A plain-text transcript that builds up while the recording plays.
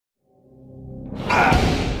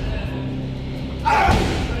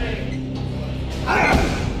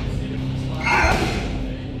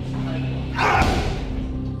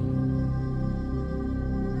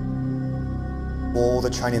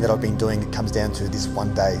the training that I've been doing comes down to this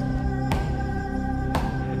one day.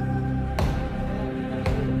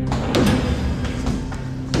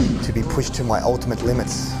 To be pushed to my ultimate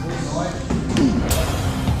limits.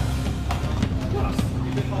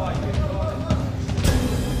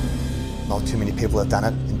 Not too many people have done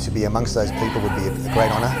it, and to be amongst those people would be a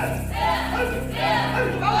great honour.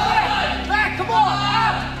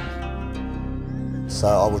 So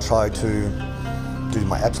I will try to do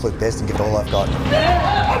my absolute best and give it all I've got.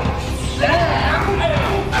 Go.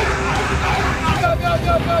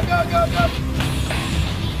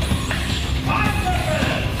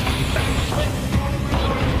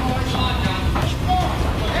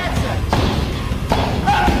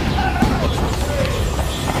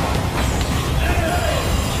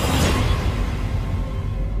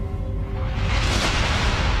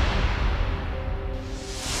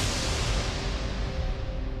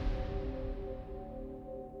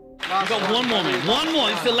 You got one more, man. One more.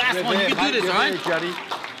 This is the last one. You can do this, all right?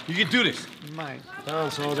 You can do this. Mate.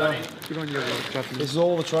 Done, soldier. Good on you, Judd. This is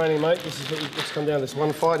all the training, mate. This is what it's come down to. This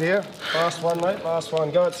one fight here. Last one, mate. Last one.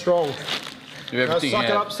 Go it strong. Give everything suck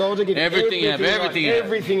it up, soldier. Give everything you have.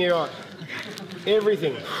 Everything you got.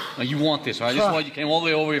 Everything. Now you want this, all right? This is what you came all the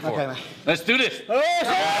way over here for. Okay, mate. Let's do this.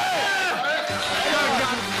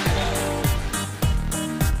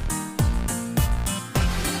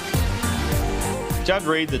 Judd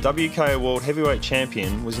Reid, the WKO World Heavyweight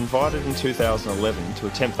Champion, was invited in 2011 to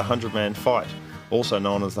attempt the 100-man fight, also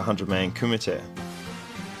known as the 100-man kumite.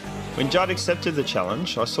 When Judd accepted the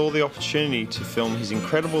challenge, I saw the opportunity to film his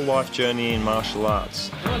incredible life journey in martial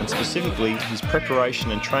arts, and specifically his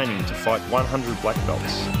preparation and training to fight 100 black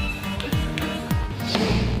belts.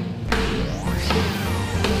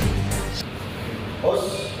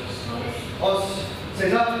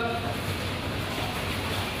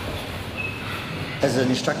 As an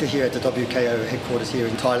instructor here at the WKO headquarters here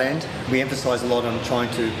in Thailand, we emphasise a lot on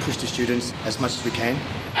trying to push the students as much as we can.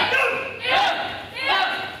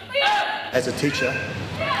 As a teacher,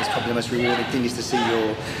 it's probably the most rewarding thing is to see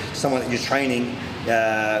someone that you're training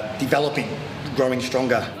developing, growing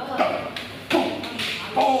stronger.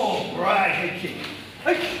 Oh, right head kick.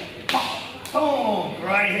 Oh,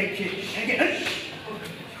 right head kick. Again.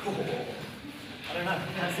 I don't know, I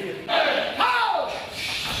can't see it.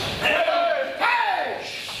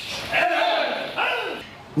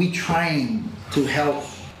 We train to help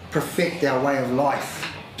perfect our way of life,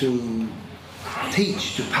 to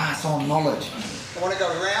teach, to pass on knowledge. I want to go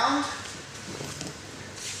round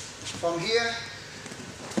from here,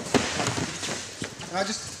 and I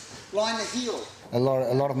just line the heel. A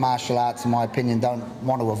lot of martial arts, in my opinion, don't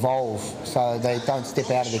want to evolve, so they don't step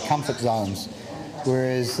out of their comfort zones.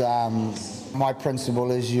 Whereas my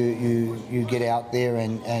principle is you get out there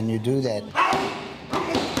and you do that.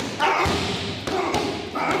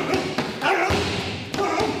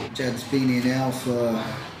 Judd's been here now for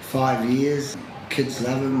 5 years. Kids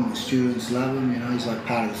love him, students love him, you know, he's like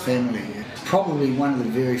part of the family. Probably one of the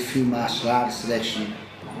very few martial artists that actually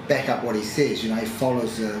back up what he says, you know, he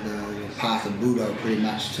follows the path of Buddha pretty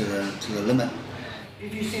much to the limit.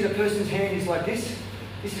 If you see the person's hand is like this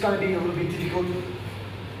is going to be a little bit difficult to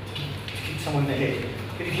kick someone in the head.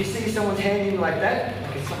 But if you see someone's hand in like that,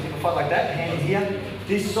 like some people fight like that, hand in here,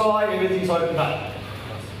 this side, everything's opened up.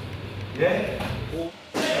 Yeah?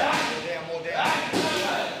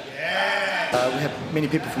 We have many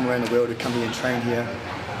people from around the world who come here and train here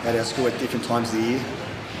at our school at different times of the year.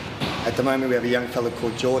 At the moment we have a young fellow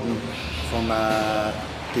called Jordan from the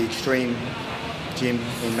Extreme Gym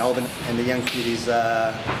in Melbourne, and the young kid is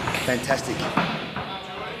fantastic.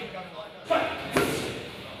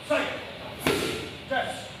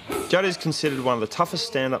 Judd is considered one of the toughest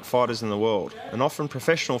stand-up fighters in the world, and often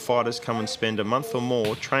professional fighters come and spend a month or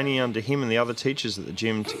more training under him and the other teachers at the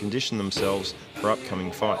gym to condition themselves for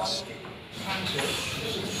upcoming fights.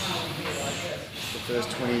 The first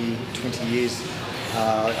 20 years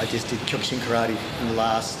I just did Kyokushin karate. In the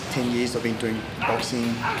last 10 years I've been doing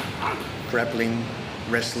boxing, grappling,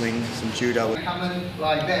 wrestling, some judo. Come in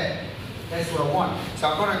like that. That's what I want. So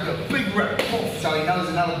I've got to do a big rip, so he knows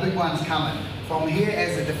another big one's coming. From here,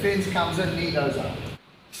 as the defence comes in, he goes up.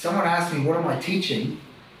 Someone asked me, what am I teaching?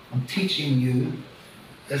 I'm teaching you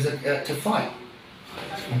to fight.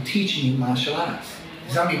 I'm teaching you martial arts.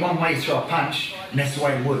 There's only one way to throw a punch, and that's the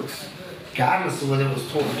way it works. Regardless of whether it was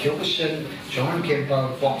taught in Kyokushin, Shorin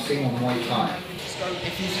Kempo, boxing, or Muay Thai. So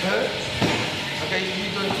if he's hurt, okay,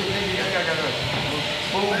 you go to the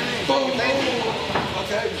boom, boom,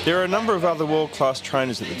 okay. There are a number of other world-class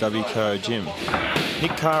trainers at the WKO gym.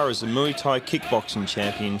 Nick Carr is a Muay Thai kickboxing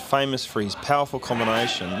champion, famous for his powerful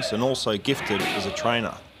combinations and also gifted as a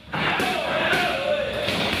trainer.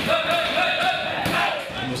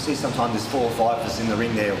 see sometimes there's 4 or 5 of us in the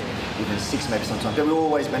ring there, or even 6 maybe sometimes. But we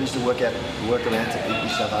always manage to work around to beat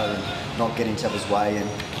each other and not get in each other's way, and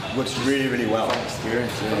it works really, really well.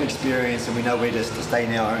 From experience, and we know where to stay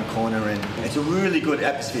in our own corner, and it's a really good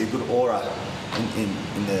atmosphere, good aura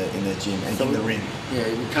in the gym and so in the ring. Yeah,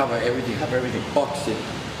 we cover everything. Boxing,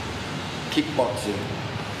 kickboxing,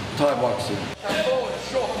 Thai boxing.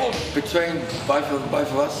 Between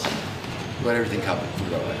both of us, we got everything covered.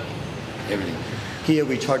 Everything. Here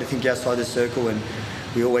we try to think outside the circle, and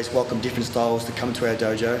we always welcome different styles to come to our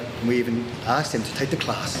dojo, and we even ask them to take the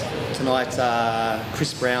class. Tonight,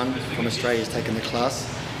 Chris Brown from Australia has taken the class.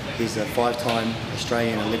 He's a 5-time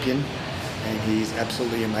Australian Olympian, and he's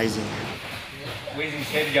absolutely amazing. Where's his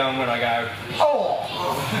head going when I go, Oh!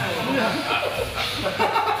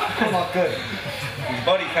 Not good. his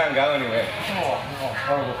body can't go anywhere. Oh,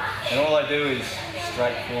 horrible. And all I do is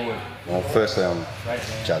straight forward. Well, firstly, I'm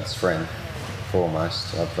Judd's friend,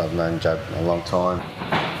 foremost. I've known Judd a long time.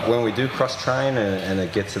 When we do cross-train and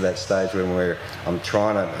it gets to that stage when I'm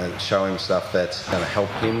trying to show him stuff that's going to help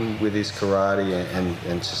him with his karate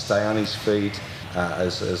and to stay on his feet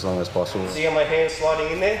as long as possible. See how my hand's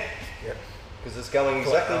sliding in there? Yep. Because it's going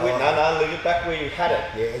exactly with... No, leave it back where you had it.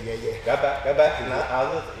 Yeah. Go back. And the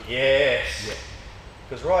other... Yes.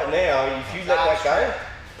 Because right now, if you let that go,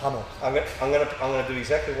 pummel. I'm gonna do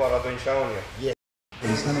exactly what I've been showing you. Yeah.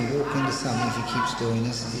 He's going to walk into something if he keeps doing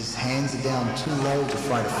this. His hands are down too low to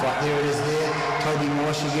fight a fight. There it is there. Toby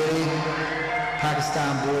Morshigiri.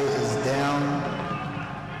 Pakistan boy is down.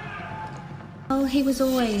 Oh, he was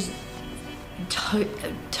always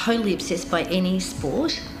totally obsessed by any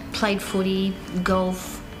sport. Played footy,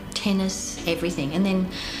 golf, tennis, everything. And then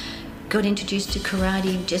got introduced to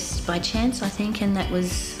karate just by chance, I think, and that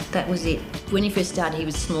was it. When he first started, he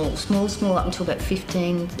was small up until about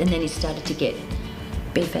 15, and then he started to get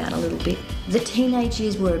beef out a little bit. The teenage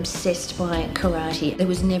years were obsessed by karate. There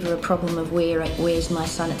was never a problem of where's my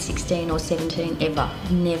son at 16 or 17, ever,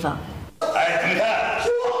 never.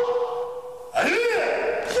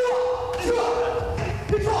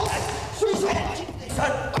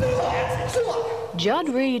 Judd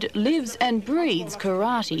Reid lives and breathes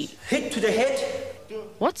karate. Hit to the head.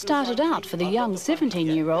 What started out for the young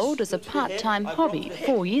 17-year-old as a part-time hobby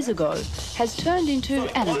 4 years ago has turned into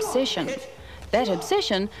an obsession. That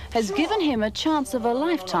obsession has given him a chance of a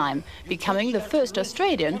lifetime, becoming the first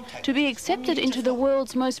Australian to be accepted into the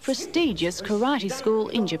world's most prestigious karate school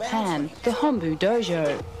in Japan, the Hombu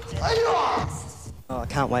Dojo. I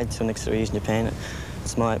can't wait until next 3 years in Japan.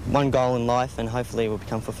 It's my one goal in life, and hopefully it will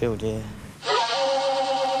become fulfilled, yeah.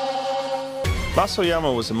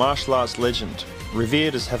 Masayama was a martial arts legend,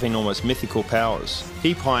 revered as having almost mythical powers.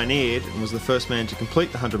 He pioneered and was the first man to complete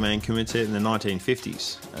the 100-man kumite in the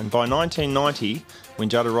 1950s. And by 1990, when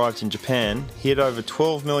Judd arrived in Japan, he had over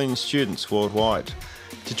 12 million students worldwide.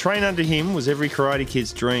 To train under him was every karate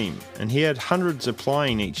kid's dream, and he had hundreds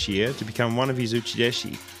applying each year to become one of his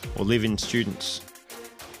uchideshi, or live-in students.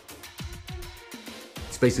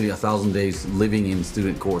 It's basically 1,000 days living in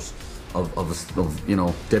student course of you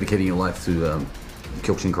know, dedicating your life to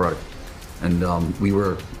Kyokushin karate. And we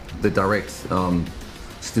were the direct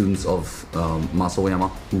students of Masayama,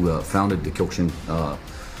 who founded the Kyokushin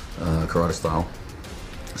karate style.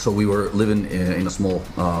 So we were living in a small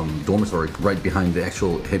dormitory right behind the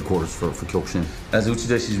actual headquarters for Kyokushin. As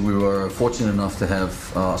uchideshis, we were fortunate enough to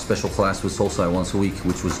have a special class with Sosai once a week,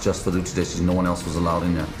 which was just for the uchideshis. No one else was allowed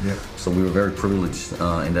in there. Yeah. So we were very privileged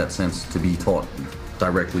in that sense to be taught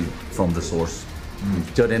directly from the source.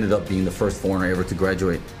 Judd ended up being the first foreigner ever to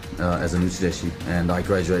graduate as an uchideshi, and I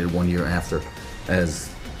graduated 1 year after as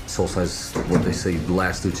Sosai's, what they say,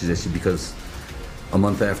 last uchideshi, because a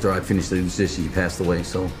month after I finished the uchideshi, he passed away.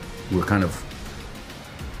 So we're kind of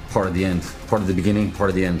part of the end, part of the beginning, part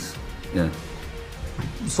of the end. Yeah.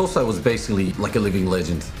 Sosai was basically like a living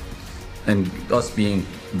legend, and us being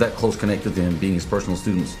that close connected to him, being his personal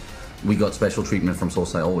students, we got special treatment from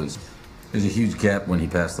Sosai always. There's a huge gap when he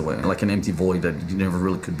passed away, like an empty void that never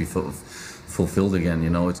really could be fulfilled again, you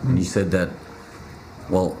know. And he said that,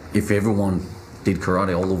 well, if everyone did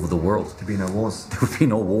karate all over the world, there'd be no wars. There would be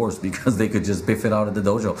no wars because they could just biff it out at the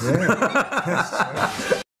dojo.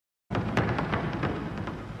 Yeah.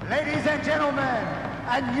 Ladies and gentlemen,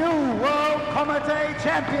 a new World Kumite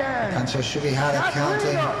Champion. Kancho Shugihara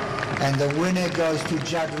counting, and the winner goes to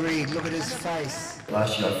Judd Reid. Look at his face.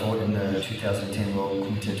 Last year I fought in the 2010 World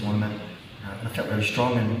Kumite tournament. I felt very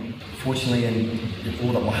strong, and fortunately, and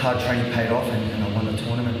all that my hard training paid off, and I won the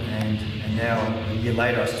tournament. And now, a year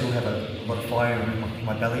later, I still have a lot of fire in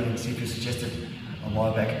my belly. And Sifu suggested a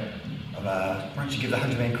while back, why don't you give the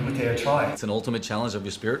 100-man kumite a try? It's an ultimate challenge of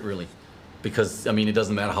your spirit, really. because I mean it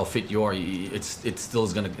doesn't matter how fit you are. It's still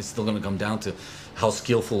gonna come down to how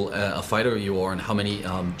skillful a fighter you are and how many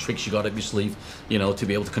tricks you got up your sleeve, you know, to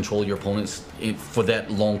be able to control your opponents for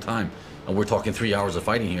that long time. And we're talking 3 hours of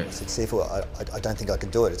fighting here. I said, Seafood, I don't think I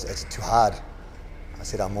can do it. It's too hard. I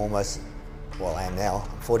said, I'm almost, well, I am now,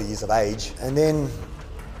 I'm 40 years of age. And then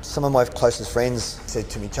some of my closest friends said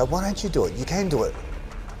to me, Judd, why don't you do it? You can do it.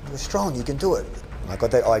 You're strong, you can do it. And I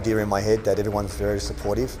got that idea in my head that everyone's very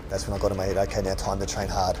supportive. That's when I got in my head, okay, now time to train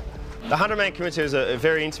hard. The 100-man kumite is a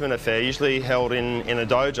very intimate affair, usually held in a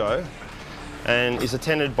dojo, and is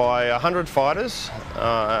attended by 100 fighters,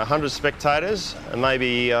 100 spectators, and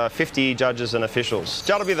maybe 50 judges and officials.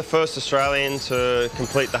 Judd will be the first Australian to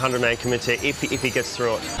complete the 100-man kumite if he gets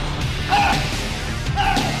through it.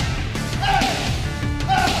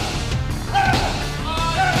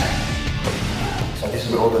 So this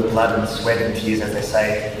is where all the blood and sweat and tears, as they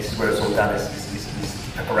say, this is where it's all done,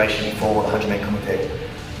 is preparation for the 100-man kumite.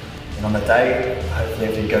 And on the day, hopefully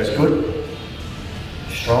everything goes good,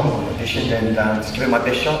 strong, conditioned, and just give it my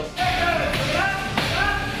best shot.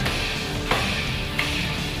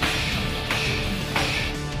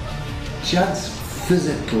 Judd's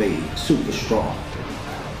physically super strong.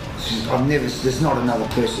 There's not another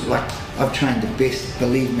person, like, I've trained the best,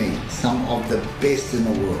 believe me, some of the best in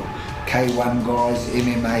the world. K1 guys,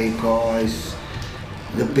 MMA guys,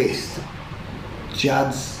 the best.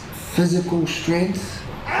 Judd's physical strength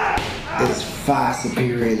is far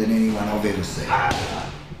superior than anyone I've ever seen.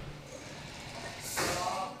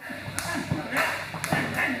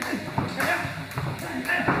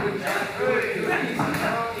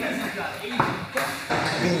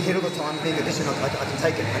 Being hit all the time, being conditioned, I can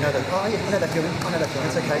take it. I know that, oh yeah, I know that feeling,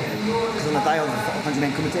 it's okay. Because on the day on the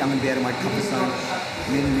 100-man kumite, I'm going to be out of my comfort zone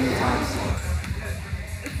many times.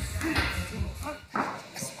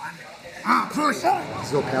 Push! This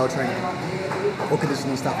is all power training, all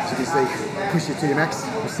conditioning stuff, as you can see. Push you to your max,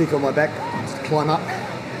 you stick on my back, just climb up.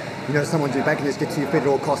 You know someone do your back and just get to your feet at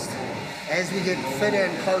all costs. As we get fitter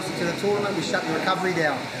and closer to the tournament, we shut the recovery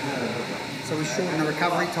down. So we shorten the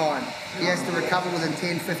recovery time. He has to recover within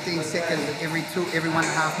 10-15 seconds every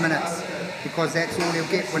 1.5 minutes, because that's all they'll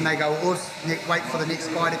get when they go us, wait for the next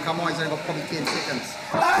guy to come on. He's only got probably 10 seconds.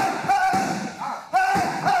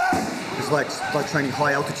 It's like training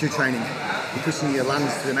high altitude training. You're pushing your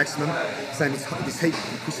lungs to the maximum. Same as this heat,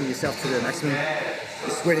 you're pushing yourself to the maximum. You're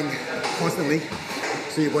sweating constantly,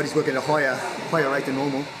 so your body's working at a higher rate than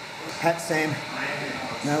normal. Pat, Sam,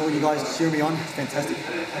 you know, when you guys cheer me on, it's fantastic.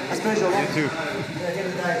 I suppose you're along. You too. At the end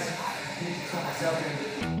of the day, it's myself.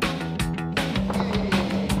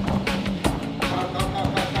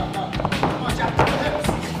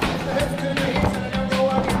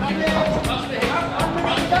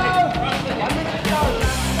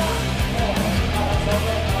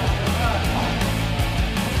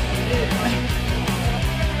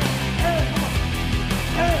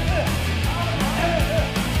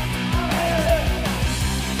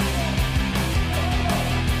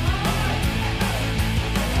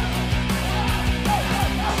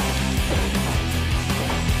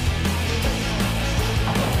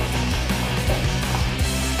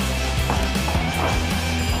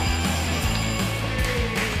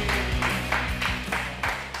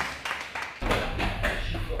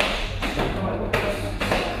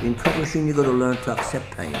 In Kyokushin, you got to learn to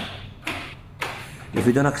accept pain. If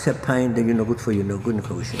you don't accept pain, then you're not good for you, you're not good in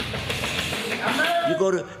Kyokushin. You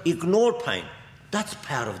got to ignore pain. That's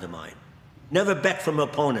part of the mind. Never back from an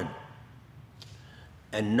opponent.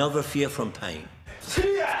 And never fear from pain.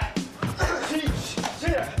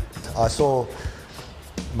 I saw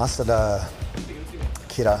Masada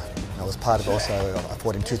Kira. I was part of it also. I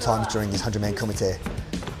fought him 2 times during his 100-man kumite.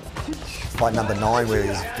 Fight number 9, where he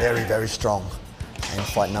was very, very strong. And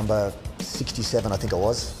fight number 67, I think it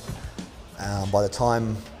was. By the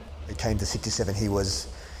time it came to 67, he was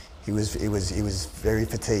very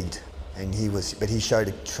fatigued, and but he showed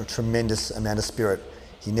a tremendous amount of spirit.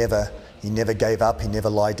 He never gave up. He never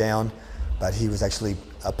lied down, but he was actually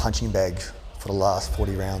a punching bag for the last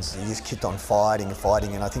 40 rounds. He just kept on fighting,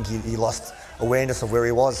 and I think he lost awareness of where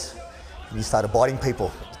he was, and he started biting people.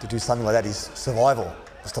 To do something like that, his survival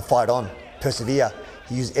was to fight on, persevere.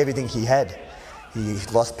 He used everything he had. He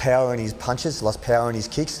lost power in his punches, lost power in his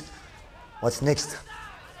kicks. What's next?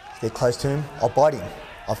 Get close to him, I'll bite him.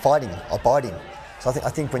 I'll fight him, I'll bite him. So I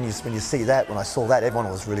think when you see that, when I saw that,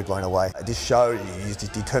 everyone was really blown away. This showed his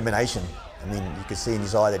determination. I mean, you could see in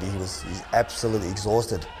his eye that he's absolutely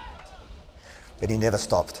exhausted. But he never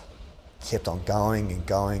stopped. He kept on going and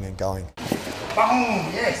going and going.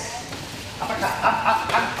 Boom, yes. Uppercut,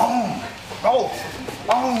 up, boom. Roll,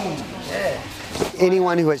 boom, yeah.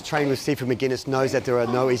 Anyone who has trained with Xubodh McGuinness knows that there are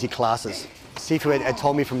no easy classes. Xubodh had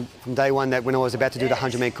told me from day one that when I was about to do the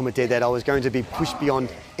 100-man kumite that I was going to be pushed beyond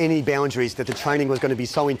any boundaries, that the training was going to be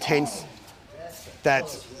so intense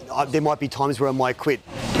that there might be times where I might quit.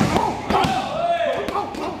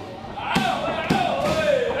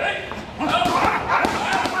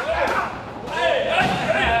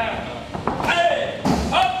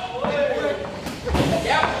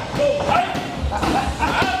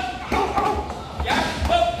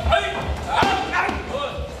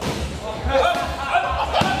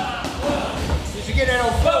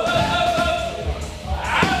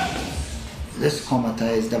 This kumite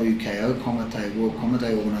is WKO kumite, World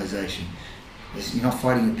Kumite Organisation. You're not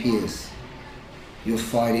fighting your peers. You're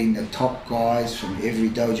fighting the top guys from every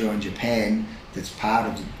dojo in Japan that's part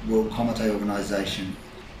of the World Kumite Organisation.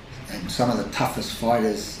 And some of the toughest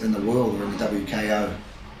fighters in the world are in the WKO.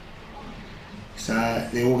 So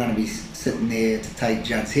they're all going to be sitting there to take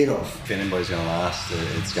Judd's head off. If anybody's going to last,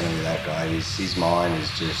 it's going to be that guy. His mind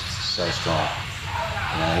is just so strong.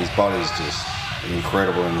 You know, his body's just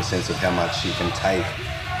incredible in the sense of how much he can take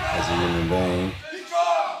as a human being.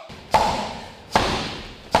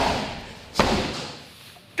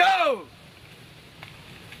 Go!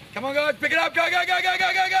 Come on, guys, pick it up. Go, go, go, go,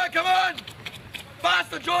 go, go, go. Come on.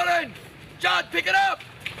 Faster, Jordan. Judd, pick it up.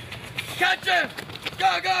 Catch him.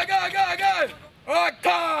 Go, go, go, go, go. All right,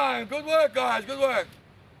 time. Good work, guys. Good work.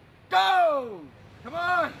 Go. Come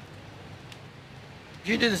on. If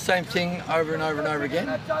you do the same thing over and over and over again,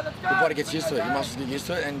 your body gets used to it, your muscles get used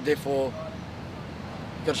to it, and therefore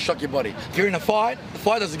you've got to shock your body. If you're in a fight, the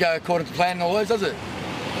fight doesn't go according to plan always, does it?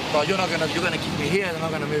 Like you're gonna kick me here, and I'm not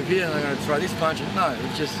gonna move here, and I'm gonna throw this punch. No,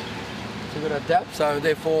 it's just you've got to adapt. So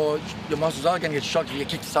therefore your muscles are gonna get shocked if you get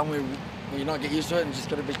kicked somewhere where you not get used to it, and just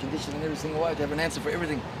got to be conditioned in every single way to have an answer for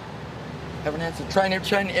everything. Have an answer, train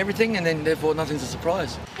everything, and then therefore nothing's a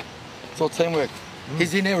surprise. It's all teamwork.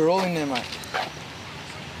 He's in there, we're all in there, mate.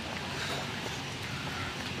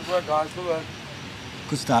 Good work, guys. Good work.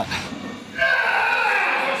 Good start.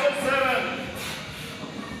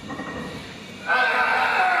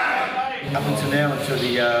 Up until now, until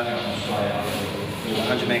the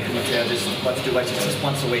 100-man kumite, I just like to do weights just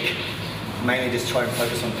once a week. Mainly just try and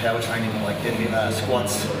focus on power training, like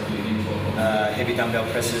squats, heavy dumbbell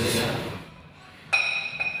presses.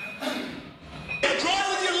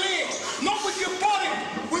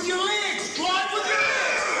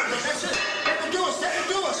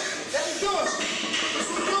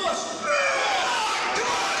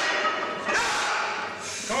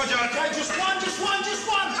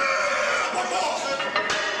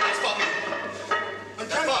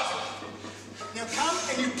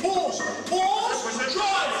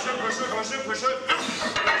 Push it.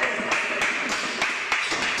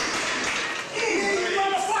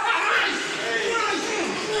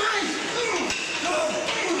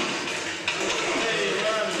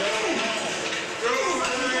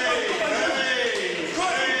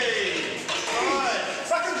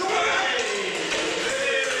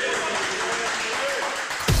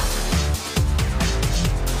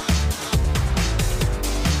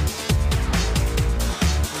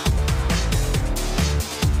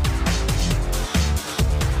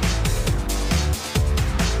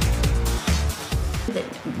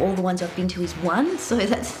 All the ones I've been to is one, so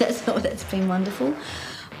that's been wonderful.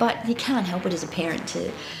 But you can't help it as a parent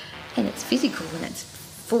and it's physical, and it's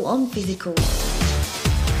full-on physical.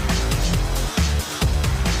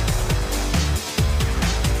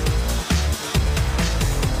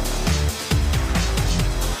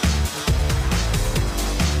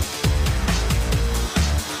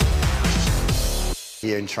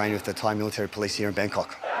 Here and train with the Thai military police here in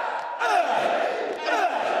Bangkok.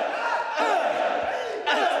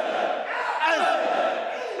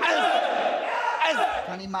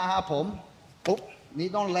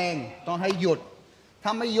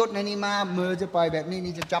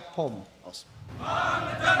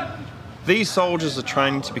 These soldiers are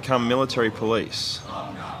training to become military police.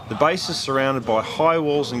 The base is surrounded by high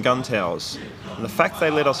walls and gun towers, and the fact they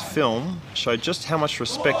let us film showed just how much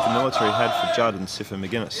respect the military had for Judd and Xubodh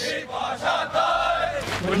McGuinness.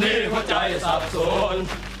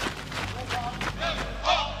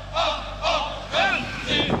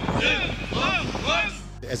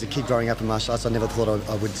 As a kid growing up in martial arts, I never thought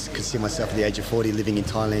I would see myself at the age of 40 living in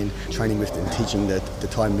Thailand, training with and teaching the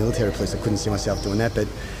Thai military police. I couldn't see myself doing that, but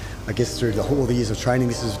I guess through all the years of training,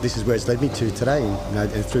 this is where it's led me to today,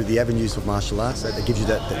 and through the avenues of martial arts, that gives you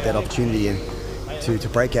that opportunity and to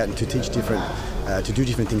break out and to teach different, to do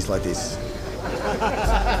different things like this.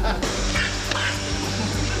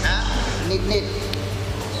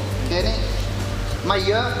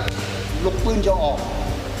 ลูกปืนจะออก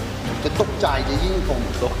จะตกใจจะยิงผม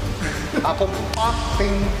ผมปักปิ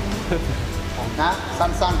งนะ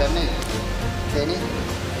สั้นๆแบบนี้เดี๋ยวนี้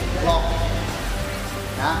ล็อก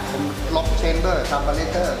นะผมล็อกเชมเบอร์ซับบาเล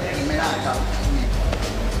เตอร์ยิงไม่ได้ครับ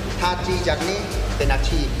ถ้าจีจากนี้เป็นอา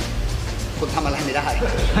ชีพคุณทำอะไรไม่ได้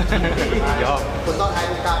คุณต้องให้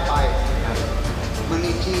โอกาสไปมึง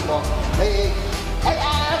นี่จีบอกเฮ้ยไอ้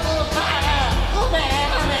กูฆ่ากูแม่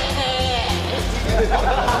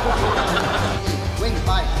วิ่งไ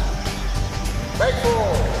ปเบรกโฟ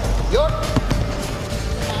หยุด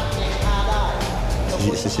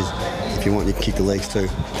Yes, this is, if you want, you can kick the legs too.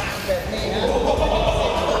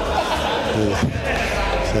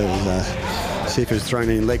 So see if it's throwing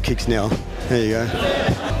any leg kicks now. There you go.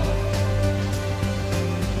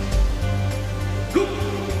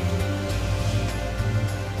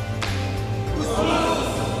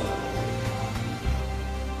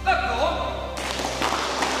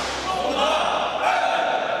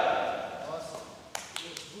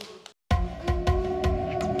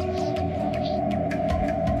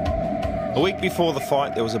 A week before the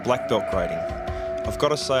fight, there was a black belt grading. I've got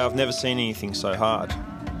to say, I've never seen anything so hard.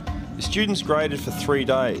 The students graded for 3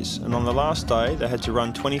 days, and on the last day, they had to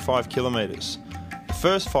run 25 kilometres. The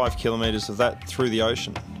first 5 kilometres of that through the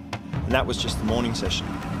ocean, and that was just the morning session.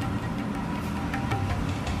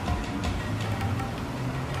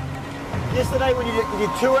 Yesterday, when you did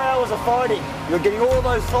 2 hours of fighting, you were getting all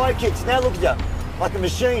those side kicks. Now look at you, like a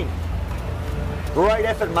machine. Great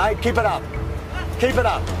effort, mate. Keep it up. Keep it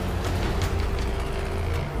up.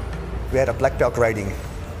 We had a black belt grading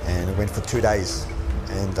and it went for 2 days.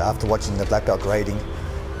 And after watching the black belt grading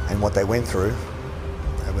and what they went through,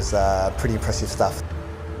 it was pretty impressive stuff.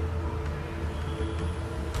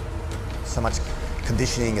 So much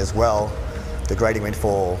conditioning as well. The grading went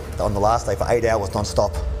for, on the last day, for 8 hours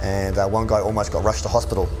non-stop. And one guy almost got rushed to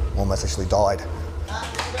hospital, almost actually died.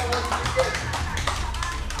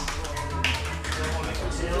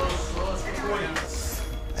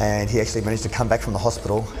 And he actually managed to come back from the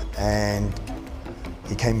hospital and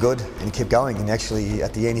he came good and he kept going. And actually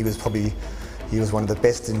at the end he was one of the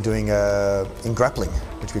best in doing in grappling,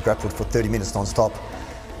 which we grappled for 30 minutes non-stop.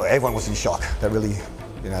 Everyone was in shock. That really,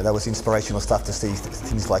 that was inspirational stuff to see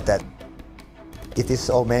things like that. If this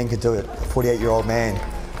old man could do it, a 48-year-old man,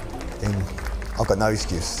 then I've got no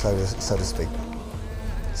excuse, so to speak.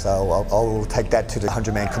 So I'll take that to the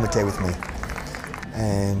 100-man kumite with me.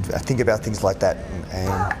 And I think about things like that, and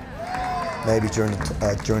maybe during the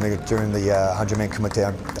 100-man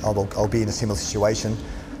kumite, I'll be in a similar situation,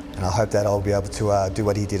 and I hope that I'll be able to do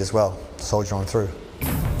what he did as well, soldier on through.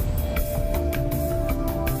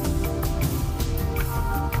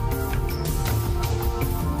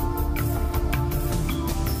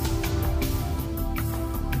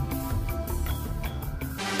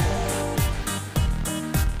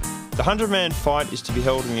 The 100-man fight is to be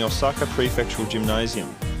held in the Osaka Prefectural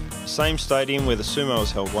Gymnasium, the same stadium where the sumo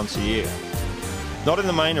is held once a year. Not in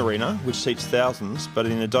the main arena, which seats thousands, but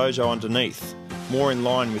in a dojo underneath, more in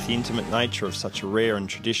line with the intimate nature of such a rare and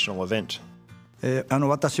traditional event.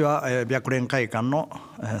 私は白蓮会館の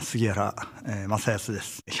杉原正康で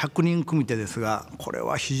す。100人組手ですが、これ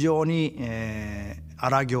は非常に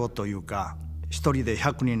荒行というか、一人で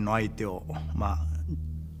100人の相手を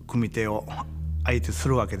組手を相手す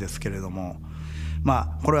るわけですけれども、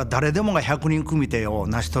これは誰でもが100人組手を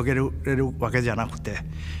成し遂げれるわけじゃなくて、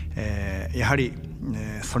やはり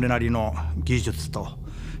それなりの技術と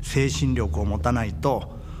精神力を持たない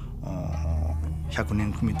と100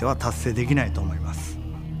年組手は達成できないと思います。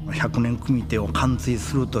100年組手を完遂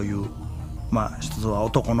するという、一つは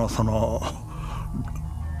男のその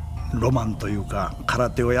ロマンというか、空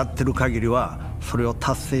手をやってる限りはそれを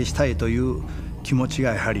達成したいという気持ち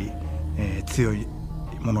がやはり強い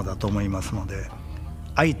ものだと思いますので、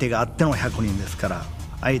相手があっての100人ですから、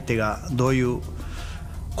相手がどういう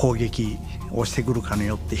攻撃をしてくるかに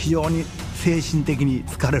よって非常に精神的に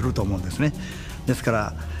疲れると思うんですね。ですか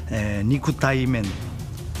ら、肉体面、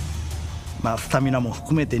スタミナも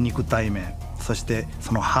含めて肉体面、そして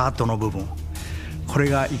そのハートの部分、これ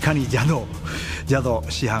がいかにジャド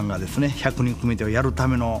師範がですね、100人組手をやるた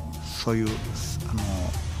めのそういう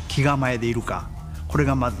気構えでいるか、これ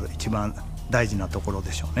がまず一番大事なところ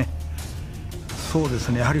でしょうね。そうです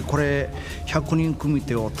ね、やはりこれ100人組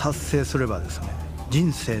手を達成すればですね、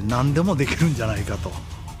人生何でもできるんじゃないかと。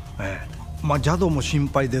ジャドも心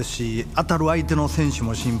配ですし、当たる相手の選手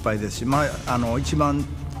も心配ですし、一番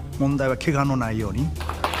問題は怪我のないように。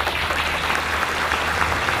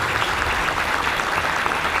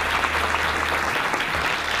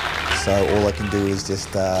So all I can do is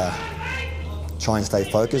just try and stay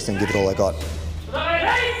focused and give it all I got.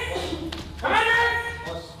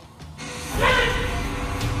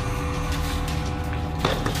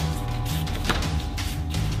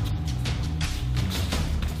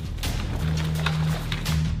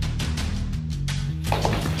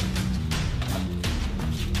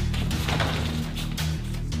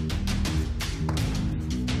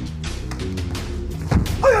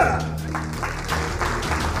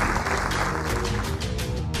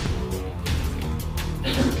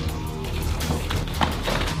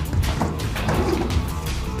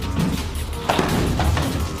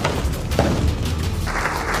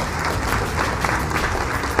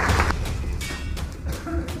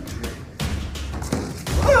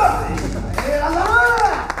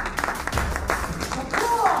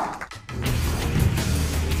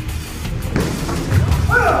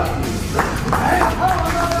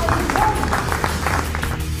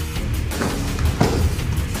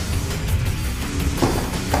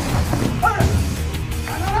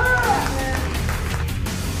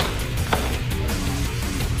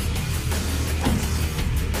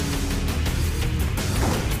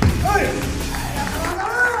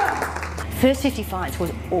 First 50 fights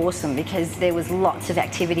was awesome because there was lots of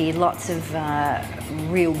activity, lots of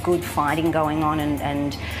real good fighting going on,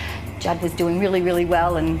 and Judd was doing really, really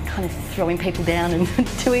well and kind of throwing people down and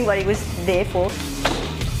doing what he was there for.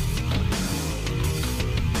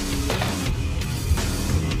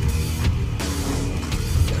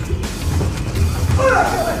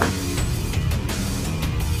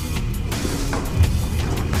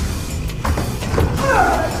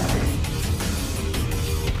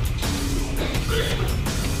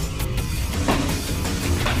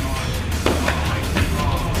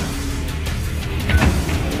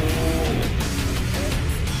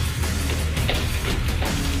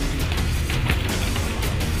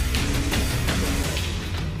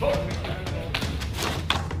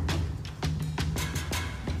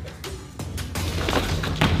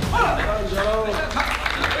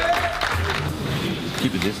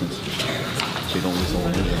 Keep your distance so you don't lose all the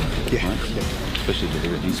movement. Yeah. Right? Especially if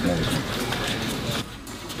they're these small.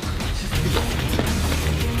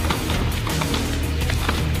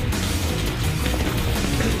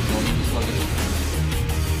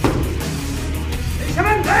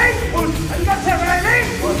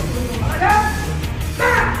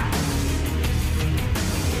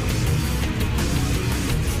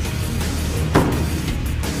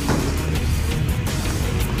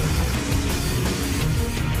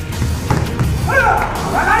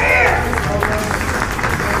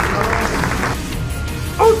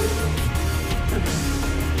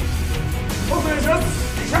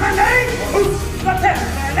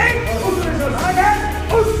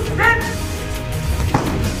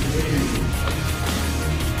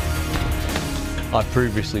 I've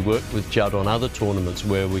previously worked with Judd on other tournaments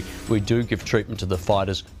where we do give treatment to the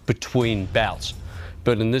fighters between bouts.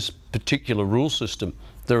 But in this particular rule system,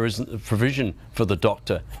 there isn't a provision for the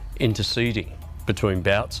doctor interceding between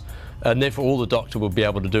bouts. And therefore all the doctor will be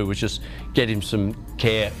able to do is just get him some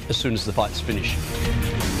care as soon as the fight's finished.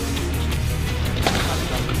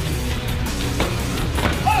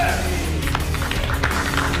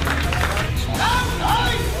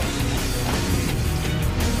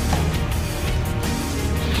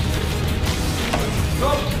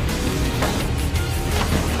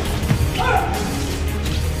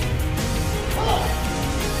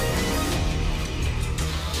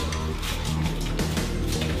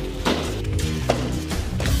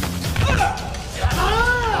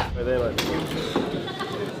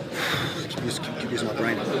 Keep using my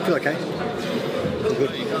brain. I feel okay. Feel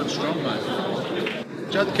good. You're going strong,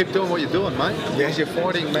 mate. Judd, keep doing what you're doing, mate. Yes, you're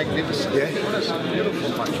fighting magnificent. Yeah. That's beautiful,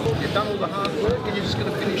 mate. You've done all the hard work and you're just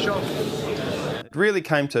going to finish off. It really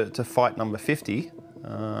came to fight number 50,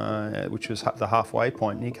 which was the halfway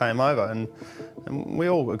point, and he came over, and we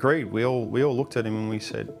all agreed. We all looked at him and we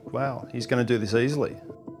said, wow, he's going to do this easily.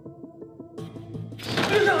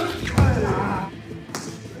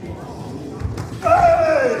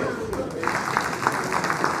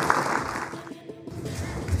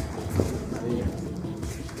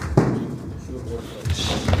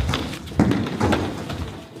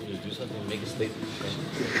 Do something, make a statement.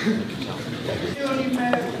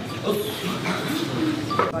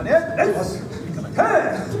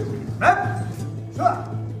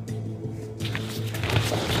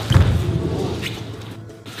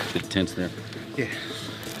 Bit tense there. Yeah.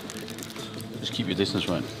 Just keep your distance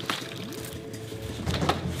right.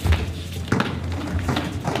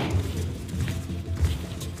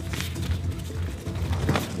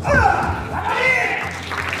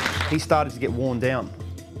 He started to get worn down.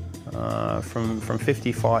 From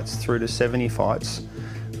 50 fights through to 70 fights,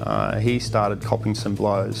 he started copping some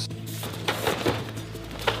blows.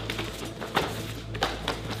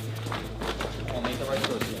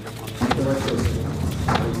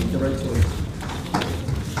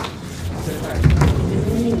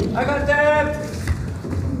 I got them!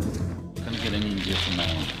 It's gonna get any easier from now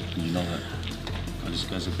on. You know that. This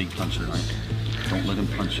guy's a big puncher, right? Don't let him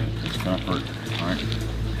punch you. It's gonna hurt. All right?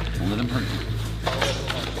 Don't let him hurt you.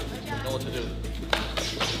 You know what to do.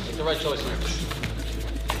 Make the right choice here.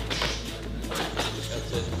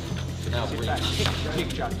 That's it. Now breathe. Kick,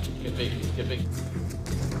 Judd. Get big. Get big.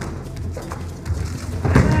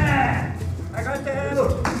 I got the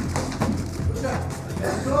handle.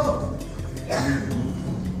 Let's go.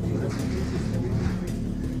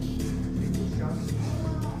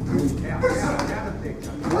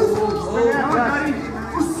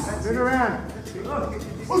 Turn around.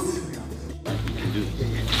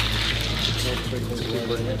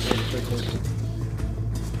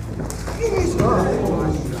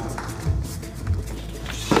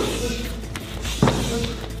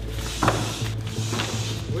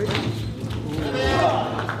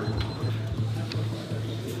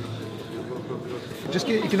 Just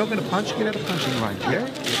get, if you're not going to punch, get out of punching range, yeah?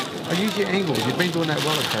 I use your angles. You've been doing that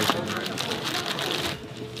well occasionally.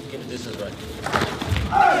 Get the distance right.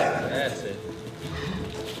 That's it.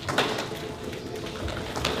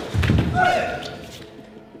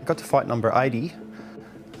 Got to fight number 80,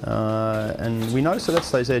 and we noticed at that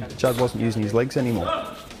stage that Judd wasn't using his legs anymore.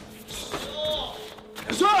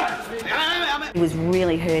 He was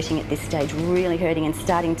really hurting at this stage, really hurting and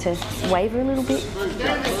starting to waver a little bit. I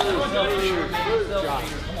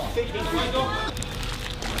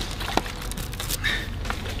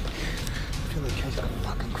feel like he's got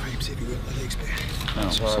fucking cramps everywhere in my legs, man. No,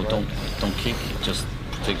 so don't kick. Just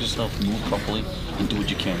protect yourself, move properly, and do what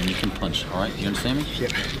you can. And you can punch. All right? You understand me?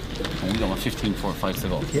 Yep. And we got 15 fights to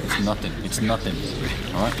go. Yep. It's nothing. It's nothing.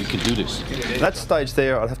 All right? You can do this. That stage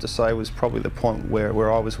there, I'd have to say, was probably the point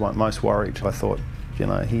where I was most worried. I thought, you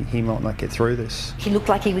know, he might not get through this. He looked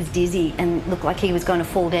like he was dizzy and looked like he was going to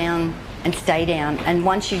fall down and stay down. And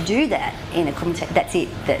once you do that in a kumite, that's it.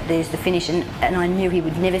 There's the finish. And I knew he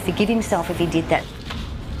would never forgive himself if he did that.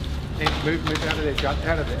 Move out of there, Judd.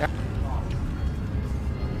 Out of there.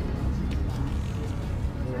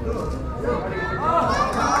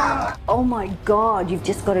 Oh my God, you've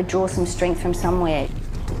just got to draw some strength from somewhere.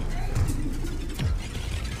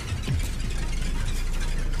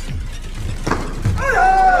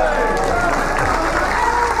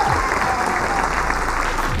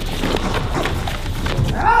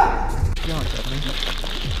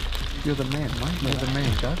 You're the man, mate. You're the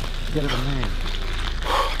man, Judd. You're the man.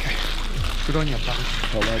 Okay. Good on you, buddy.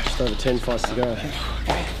 Oh, mate, just over 10 fights to go. Okay.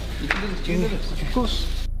 You can do this. You can do this. Of course.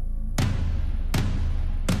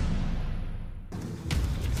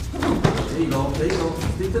 There you go. There you go.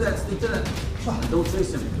 Stick to that. Stick to that. Don't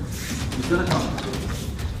chase him. He's gonna come.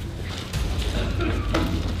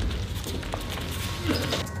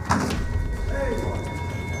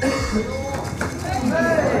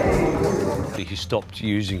 He stopped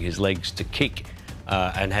using his legs to kick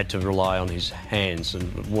and had to rely on his hands.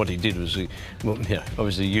 And what he did was he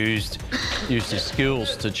obviously used his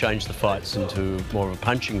skills to change the fights into more of a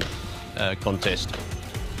punching contest.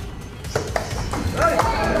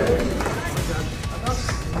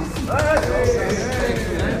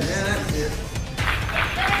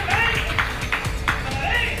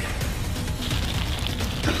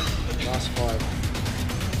 Last 5.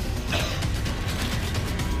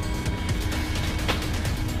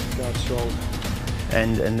 God, strong.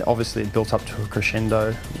 And obviously it built up to a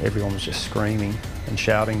crescendo. Everyone was just screaming and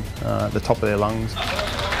shouting at the top of their lungs.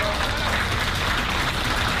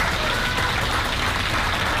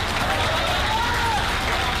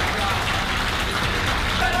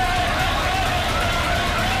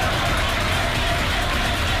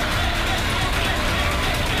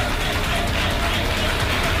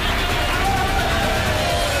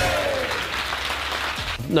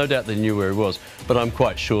 No doubt they knew where he was, but I'm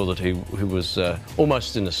quite sure that he was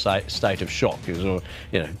almost in a state of shock. He was,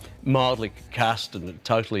 mildly cast and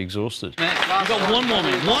totally exhausted. Man, you got one more,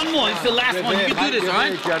 man. One more. It's the last one. You can do this, all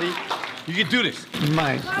right? You can do this.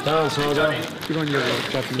 Mate. Done, Xubodh. Good on you,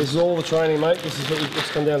 Judd. This is all the training, mate. This is what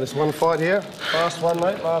it's come down. This one fight here. Last one,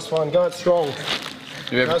 mate. Last one. Go it strong.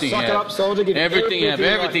 Do everything Suck you it have. up, soldier. Give Everything you have.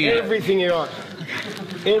 Everything you have. Everything you got.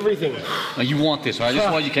 Everything. Now, you want this, all right? This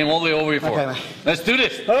is what you came all the way over here for. Okay, mate. Let's do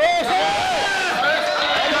this.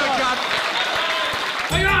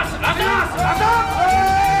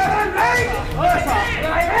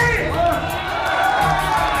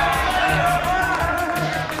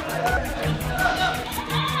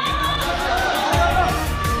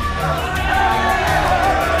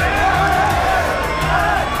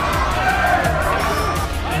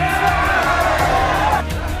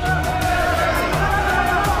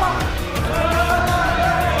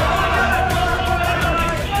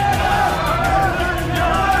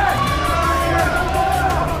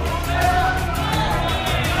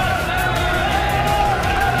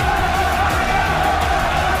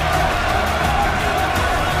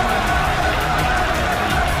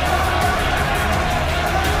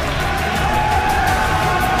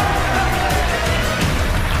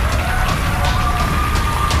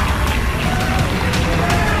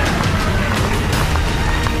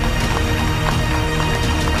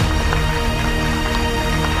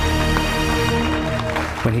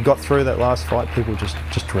 he got through that last fight, people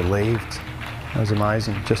just relieved. It was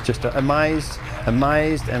amazing. Just amazed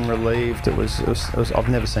and relieved. It was I've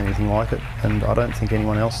never seen anything like it, and I don't think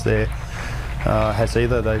anyone else there has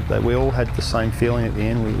either. We all had the same feeling at the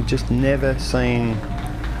end. We just never seen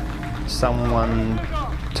someone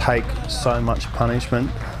take so much punishment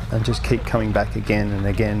and just keep coming back again and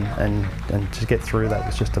again, and to get through that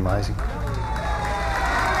was just amazing.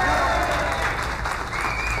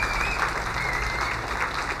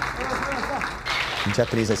 In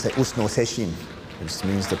Japanese they say us no seishin, which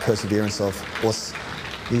means the perseverance of us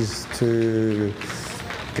is to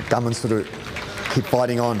keep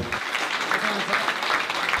fighting on.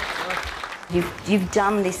 You've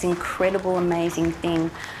done this incredible, amazing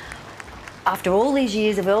thing. After all these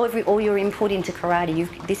years of all your input into karate,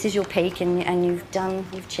 this is your peak, and you've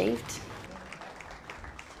achieved.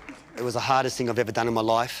 It was the hardest thing I've ever done in my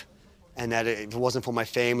life, and that if it wasn't for my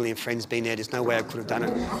family and friends being there, there's no way I could have done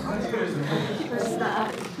it.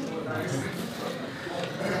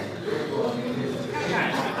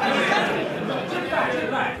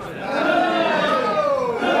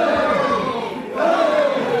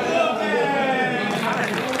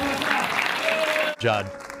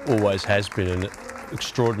 Judd always has been an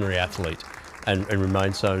extraordinary athlete and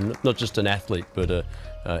remains so, not just an athlete, but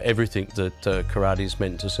everything that karate is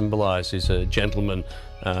meant to symbolise. He's a gentleman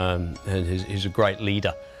and he's a great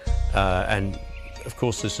leader. And of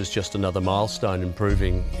course this is just another milestone in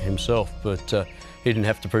proving himself, but he didn't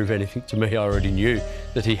have to prove anything to me. I already knew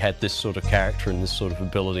that he had this sort of character and this sort of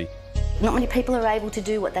ability. Not many people are able to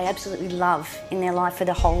do what they absolutely love in their life for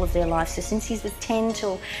the whole of their life. So since he was 10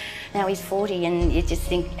 till now he's 40, and you just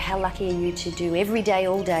think, how lucky are you to do every day,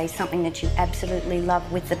 all day, something that you absolutely love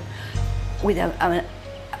with a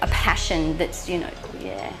passion that's, you know,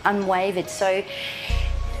 yeah, unwavered. So,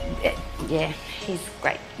 yeah, he's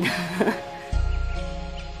great.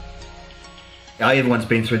 Everyone's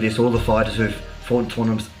been through this. All the fighters who've fought in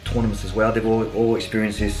tournaments as well, they've all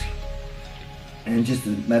experienced this. And just a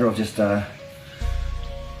matter of just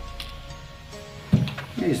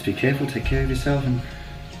be careful, take care of yourself, and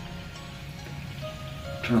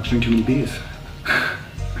try not to drink too many beers.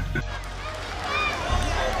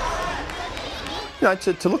 You know,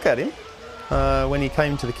 to look at him, when he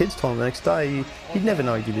came to the kids' tournament the next day, you'd never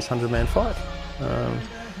know he did this 100-man fight.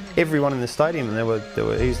 Everyone in the stadium, and there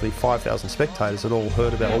were easily 5,000 spectators, had all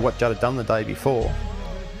heard about what Judd had done the day before,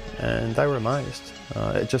 and they were amazed,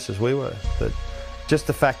 just as we were. That just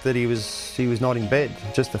the fact that he was not in bed,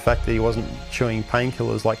 just the fact that he wasn't chewing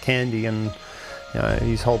painkillers like candy, and you know,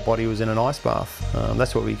 his whole body was in an ice bath.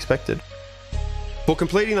 That's what we expected. For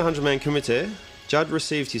completing the 100-man kumite, Judd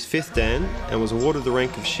received his 5th dan and was awarded the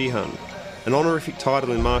rank of Shihan, an honorific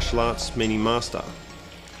title in martial arts meaning master.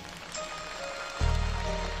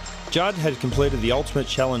 Judd had completed the ultimate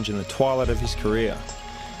challenge in the twilight of his career.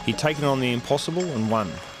 He'd taken on the impossible and won.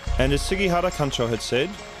 And as Sugihara Kancho had said,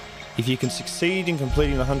 if you can succeed in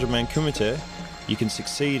completing the 100-man kumite, you can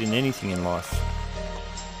succeed in anything in life.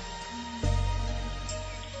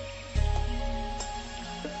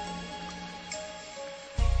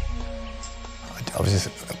 I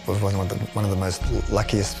was one of the most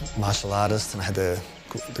luckiest martial artists, and I had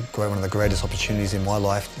one of the greatest opportunities in my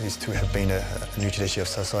life is to have been a Nuchideshi of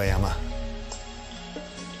Sasoyama.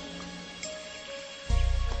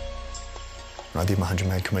 When I did my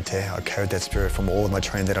 100-man kumite, I carried that spirit from all of my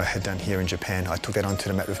training that I had done here in Japan. I took that onto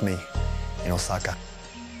the mat with me in Osaka.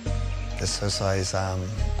 The Sosai is,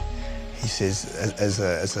 he says, as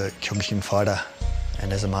a Kyokushin fighter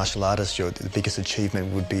and as a martial artist, the biggest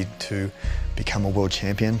achievement would be to become a world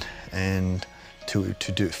champion and to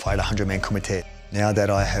fight a 100-man kumite. Now that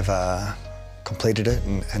I have completed it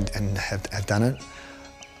and have done it,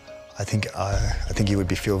 I think he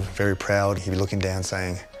would feel very proud. He'd be looking down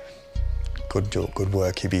saying, good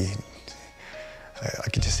work. I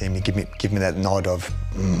could just see him give me that nod of,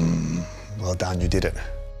 well done, you did it.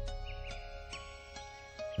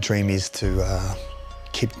 The dream is to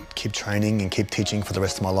keep training and keep teaching for the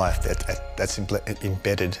rest of my life. That's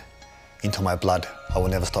embedded into my blood. I will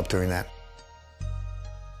never stop doing that.